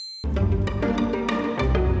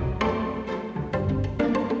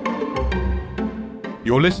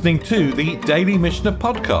You're listening to the Daily Mishnah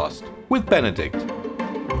Podcast with Benedict.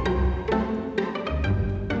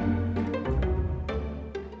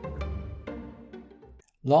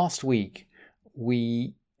 Last week,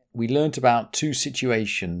 we learnt about two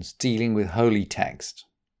situations dealing with holy text.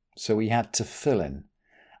 So we had tefillin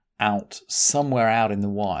somewhere out in the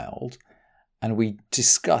wild, and we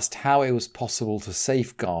discussed how it was possible to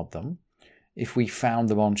safeguard them if we found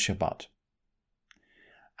them on Shabbat.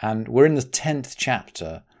 And we're in the 10th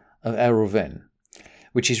chapter of Eruvin,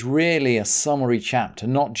 which is really a summary chapter,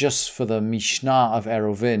 not just for the Mishnah of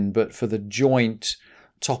Eruvin, but for the joint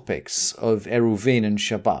topics of Eruvin and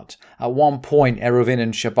Shabbat. At one point, Eruvin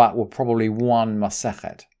and Shabbat were probably one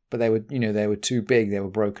Masechet, but they were too big, they were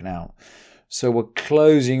broken out. So we're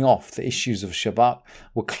closing off the issues of Shabbat.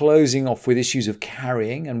 We're closing off with issues of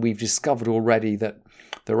carrying, and we've discovered already that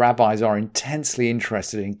the rabbis are intensely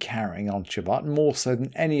interested in carrying on Shabbat, more so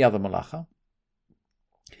than any other malacha.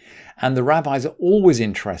 And the rabbis are always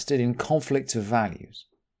interested in conflicts of values.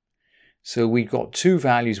 So we've got two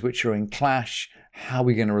values which are in clash. How are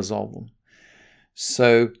we going to resolve them?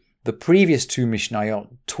 So the previous two Mishnayot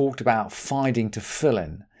talked about finding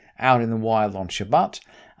tefillin out in the wild on Shabbat.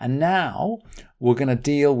 And now we're going to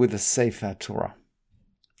deal with the Sefer Torah.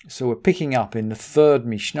 So we're picking up in the third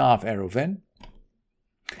Mishnah of Eruvin.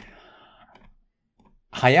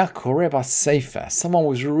 Haya koreba Sefer. Someone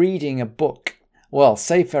was reading a book. Well,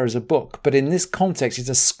 Sefer is a book, but in this context it's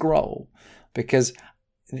a scroll, because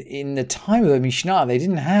in the time of the Mishnah they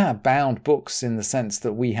didn't have bound books in the sense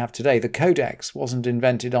that we have today. The Codex wasn't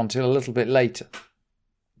invented until a little bit later.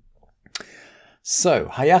 So,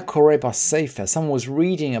 Haya koreba Sefer. Someone was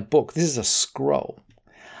reading a book. This is a scroll.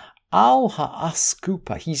 Al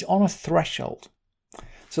ha'askupa. He's on a threshold.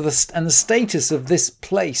 So the status of this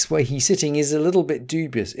place where he's sitting is a little bit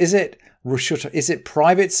dubious. Is it Roshuta? Is it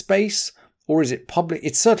private space or is it public?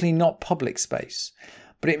 It's certainly not public space,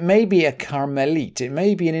 but it may be a Carmelite. It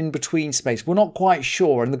may be an in-between space. We're not quite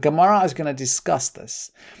sure, and the Gemara is going to discuss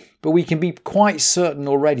this. But we can be quite certain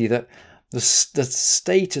already that the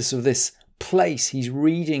status of this place he's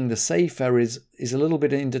reading the Sefer is a little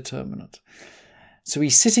bit indeterminate. So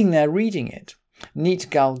he's sitting there reading it. Nit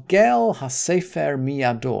galgel ha-sefer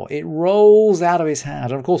miyado. It rolls out of his hand.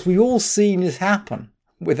 And of course, we've all seen this happen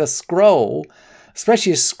with a scroll,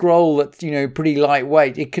 especially a scroll that's, pretty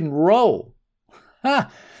lightweight. It can roll.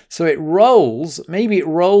 So it rolls. Maybe it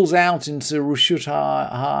rolls out into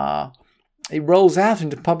Rishut it rolls out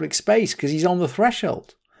into public space because he's on the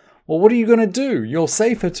threshold. Well, what are you going to do? Your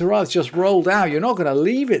Sefer Torah is just rolled out. You're not going to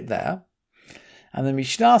leave it there. And the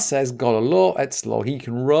Mishnah says, Gololo etzlo, he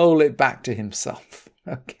can roll it back to himself.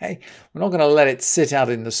 Okay? We're not going to let it sit out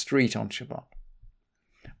in the street on Shabbat.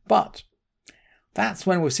 But that's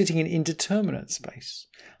when we're sitting in indeterminate space.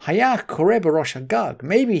 Haya koreh b'rosh hagag.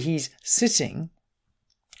 Maybe he's sitting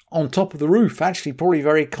on top of the roof. Actually, probably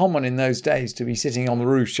very common in those days to be sitting on the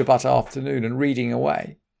roof Shabbat afternoon and reading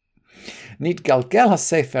away. Nit galgel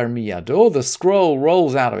ha-sefer miyado. The scroll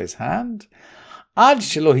rolls out of his hand. Ad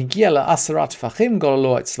shelo higia la'asarat tefachim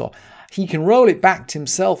gololo etzlo. He can roll it back to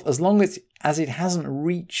himself as long as it hasn't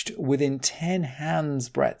reached within 10 hands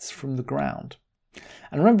breadths from the ground.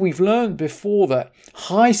 And remember, we've learned before that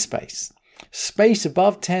high space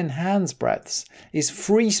above 10 hands breadths, is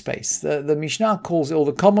free space. The Mishnah calls it, or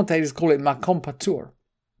the commentators call it makom patur.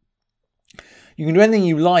 You can do anything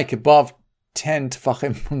you like above 10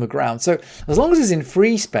 tefachim from the ground. So as long as it's in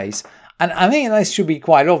free space, and I think this should be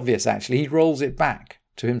quite obvious actually, he rolls it back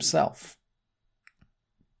to himself.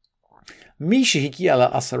 Misha higia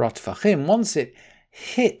la'asarat tefachim. Once it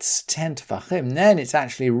hits 10 tefachim, then it's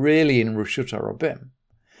actually really in Reshut HaRabim.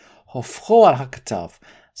 Hofcho al hakatav.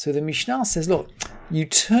 So the Mishnah says, look, you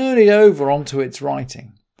turn it over onto its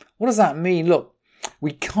writing. What does that mean? Look,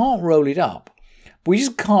 we can't roll it up. We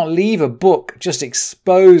just can't leave a book just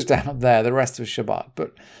exposed out there the rest of Shabbat.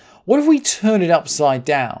 But what if we turn it upside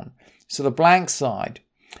down? So the blank side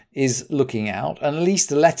is looking out, and at least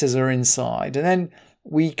the letters are inside. And then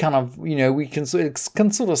we kind of, we can sort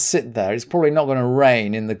of sit there. It's probably not going to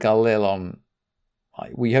rain in the Galil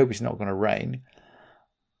we hope it's not going to rain.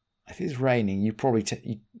 If it's raining, you probably,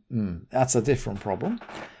 that's a different problem.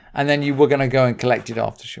 And then you were going to go and collect it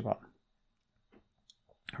after Shabbat.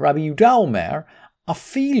 Rabbi Yehuda Omer,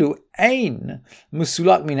 afilu ein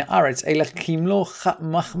musulak min haaretz ela kimlo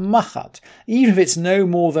machat. Even if it's no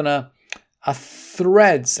more than a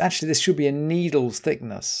thread's, actually this should be a needle's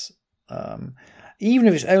thickness. Even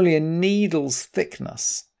if it's only a needle's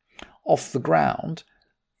thickness off the ground,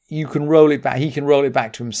 you can roll it back. He can roll it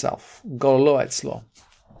back to himself. Gololo etzlo.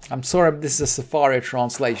 I'm sorry, this is a Sefaria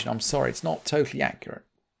translation. I'm sorry, it's not totally accurate.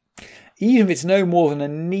 Even if it's no more than a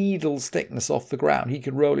needle's thickness off the ground, he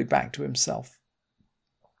can roll it back to himself.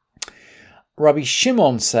 Rabbi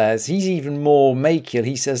Shimon says, he's even more makil.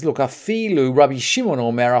 He says, look, afilu, Rabbi Shimon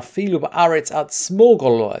omer, afilu ba'aretz atzmo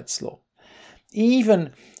golo etzlo.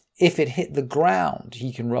 Even if it hit the ground,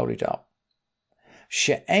 he can roll it up.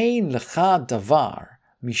 She'ein lecha davar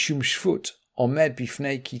mishum shvut omed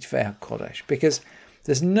bifnei kitvei hakodesh. Because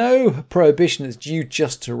there's no prohibition that's due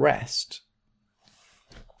just to rest.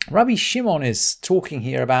 Rabbi Shimon is talking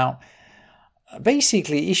here about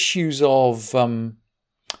basically issues of...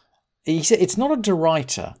 he said it's not a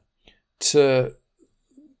deraita to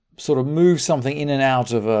sort of move something in and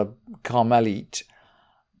out of a Carmelite.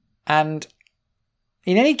 And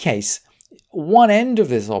in any case, one end of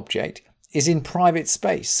this object is in private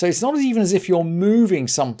space. So it's not even as if you're moving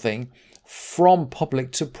something from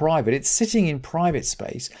public to private. It's sitting in private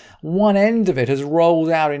space. One end of it has rolled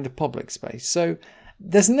out into public space. So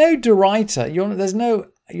there's no deraita.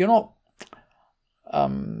 You're not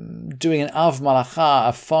doing an av malacha,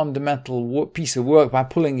 a fundamental piece of work, by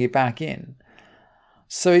pulling it back in.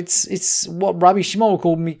 So it's what Rabbi Shimon would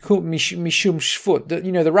call mishum shvut.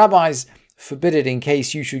 The rabbis forbid it in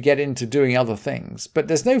case you should get into doing other things, but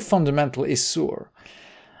there's no fundamental isur.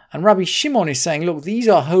 And Rabbi Shimon is saying, look, these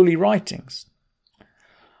are holy writings.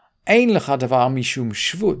 Ein lecha davar mishum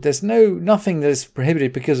shvut. There's nothing that is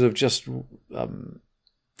prohibited because of just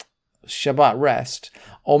Shabbat rest.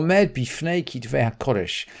 Omed bifnei kitvei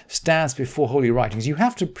hakodesh, stands before holy writings. You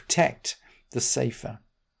have to protect the sefer.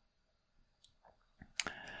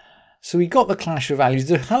 So we got the clash of values.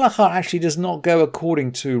 The halacha actually does not go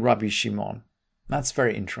according to Rabbi Shimon. That's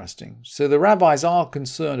very interesting. So the rabbis are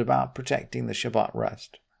concerned about protecting the Shabbat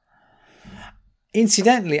rest.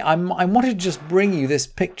 Incidentally, I wanted to just bring you this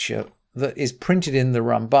picture that is printed in the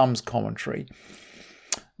Rambam's commentary.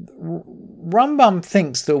 Rambam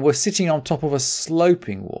thinks that we're sitting on top of a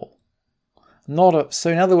sloping wall. So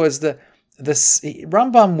in other words,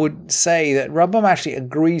 Rambam would say that Rambam actually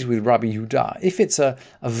agrees with Rabbi Yehuda. If it's a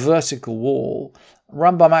vertical wall,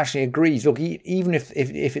 Rambam actually agrees. Look, even if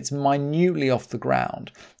it's minutely off the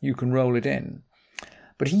ground, you can roll it in.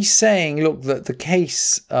 But he's saying, look, that the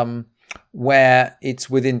case where it's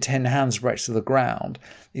within 10 hands breadth of the ground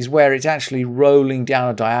is where it's actually rolling down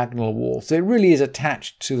a diagonal wall. So it really is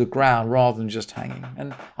attached to the ground rather than just hanging.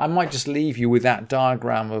 And I might just leave you with that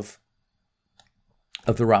diagram of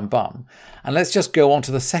the Rambam. And let's just go on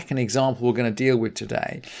to the second example we're going to deal with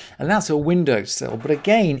today. And that's a windowsill. But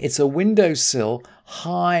again, it's a windowsill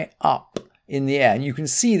high up in the air. And you can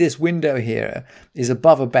see this window here is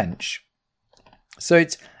above a bench. So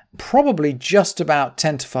it's probably just about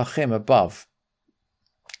 10 tefachim above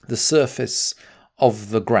the surface of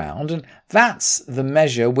the ground. And that's the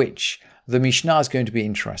measure which the Mishnah is going to be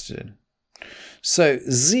interested in. So,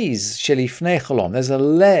 ziz shelifnei cholon, there's a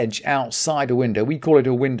ledge outside a window. We call it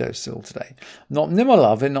a windowsill today. Not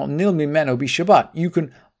nimalav and not nil mimeno bi Shabbat. You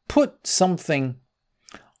can put something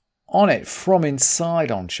on it from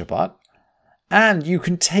inside on Shabbat, and you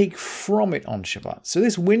can take from it on Shabbat. So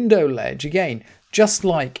this window ledge, again, just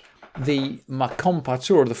like the makom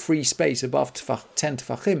patur, the free space above 10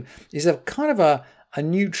 tefachim, is a kind of a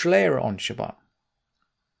neutral area on Shabbat.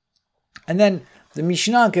 And then the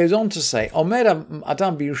Mishnah goes on to say, Omer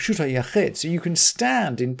adam b'yeshuta yachid, so you can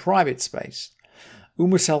stand in private space,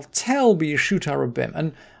 umusal tel b'yeshuta rabim,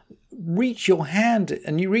 and reach your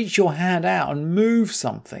hand out and move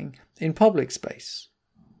something in public space.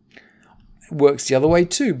 It works the other way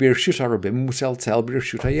too. B'yeshuta rabim umusal tel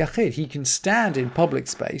b'yeshuta yachid. He can stand in public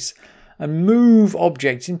space and move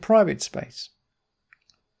objects in private space.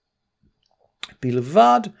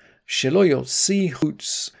 Bilvad shelo yotzi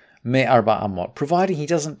chutz me'arba amot, providing he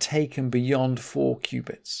doesn't take them beyond 4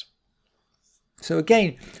 cubits. So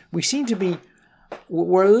again, we seem to be,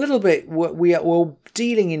 we're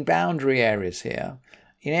dealing in boundary areas here,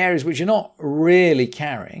 in areas which are not really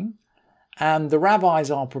carrying, and the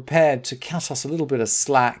rabbis are prepared to cut us a little bit of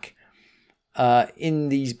slack in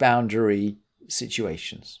these boundary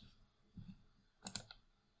situations.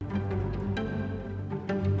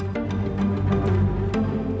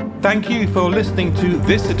 Thank you for listening to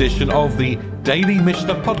this edition of the Daily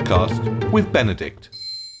Mishnah Podcast with Benedict.